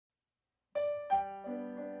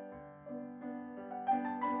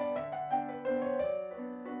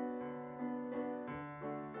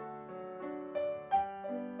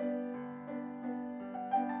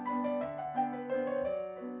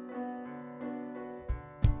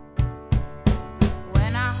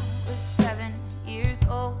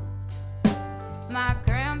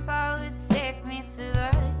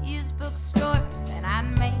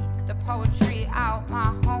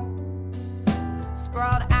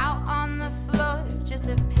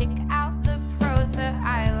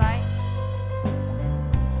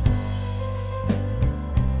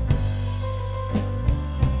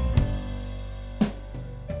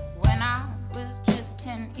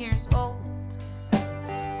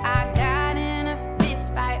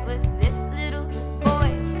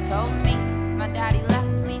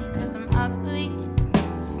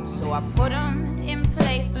I put him in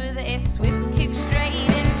place with a swift kick straight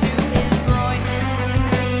into his groin.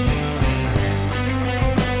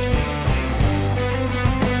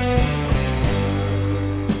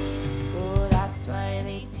 Oh, that's why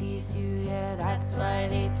they tease you, yeah, that's why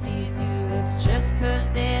they tease you. It's just 'cause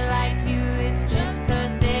they like you, it's just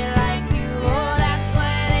 'cause they like you. Oh, that's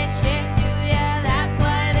why they chase you, yeah, that's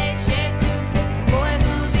why they chase you. 'Cause boys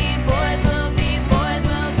will be boys, will be boys,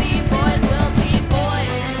 will be boys, will be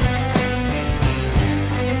boys.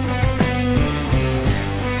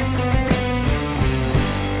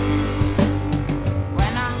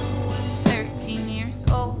 When I was 13 years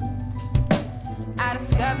old, I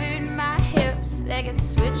discovered my hips, they could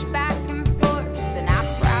switch back and forth. Then I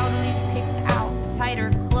proudly picked out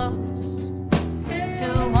tighter clothes,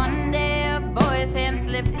 till one day a boy's hand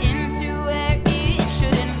slipped into where it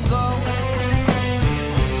shouldn't go.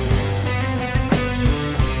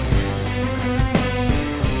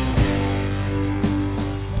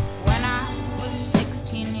 When I was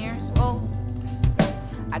 16 years old,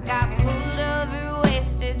 I got pulled over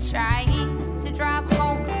wasted trying to drive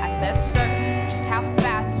home. I said, "Sir, just how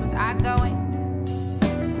fast was I going?"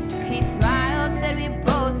 He smiled, said, "We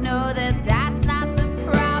both know that that's not the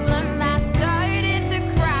problem." I started to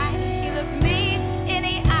cry. He looked me in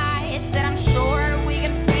the eye, said, "I'm sure we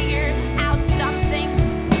can figure out something."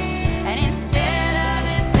 And instead of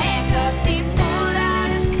his handcuffs, he pulled out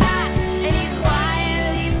his cot and he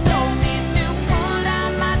quietly told me to pull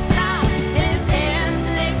down my top. In his hands,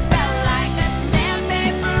 they felt like a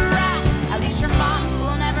sandpaper rock. At least your mom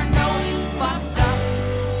will never know you fucked up.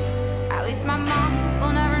 At least my mom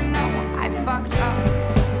will never know I fucked up.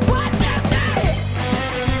 What the fuck?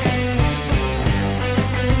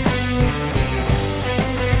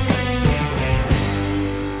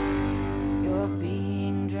 You're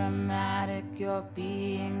being dramatic, you're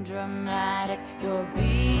being dramatic, you're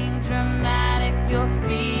being dramatic, you're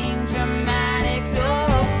being dramatic, you're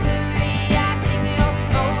overreacting, you're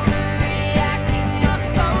overreacting, you're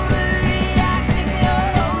overreacting, you're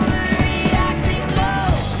overreacting, low.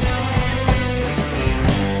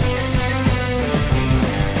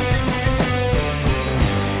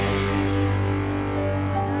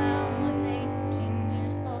 When I was 18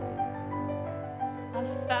 years old, I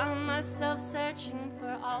found myself searching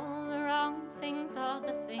for all the wrong things, all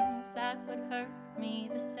the things that would hurt me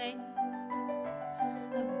the same.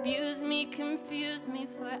 Abuse me, confuse me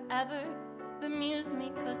forever, bemuse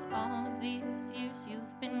me, 'cause all of these years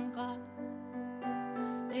you've been gone.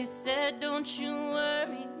 They said, "Don't you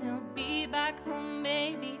worry, he'll be back home,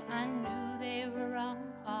 baby." I knew they were wrong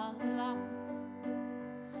all along.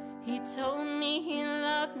 He told me he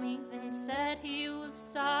loved me, then said he was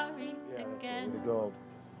sorry again. The gold.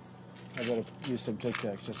 I gotta use some Tic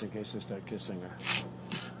Tacs just in case I start kissing her.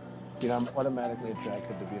 You know, I'm automatically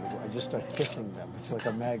attracted to beautiful. I just start kissing them. It's like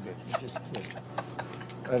a magnet. You just kiss.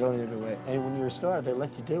 I don't even wait. And when you're a star, they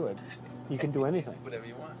let you do it. You can do anything. Whatever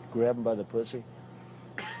you want. Grab them by the pussy.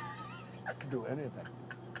 You can do anything.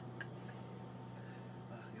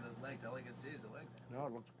 Look at those legs. All I can see is the legs. No,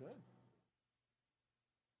 it looks good.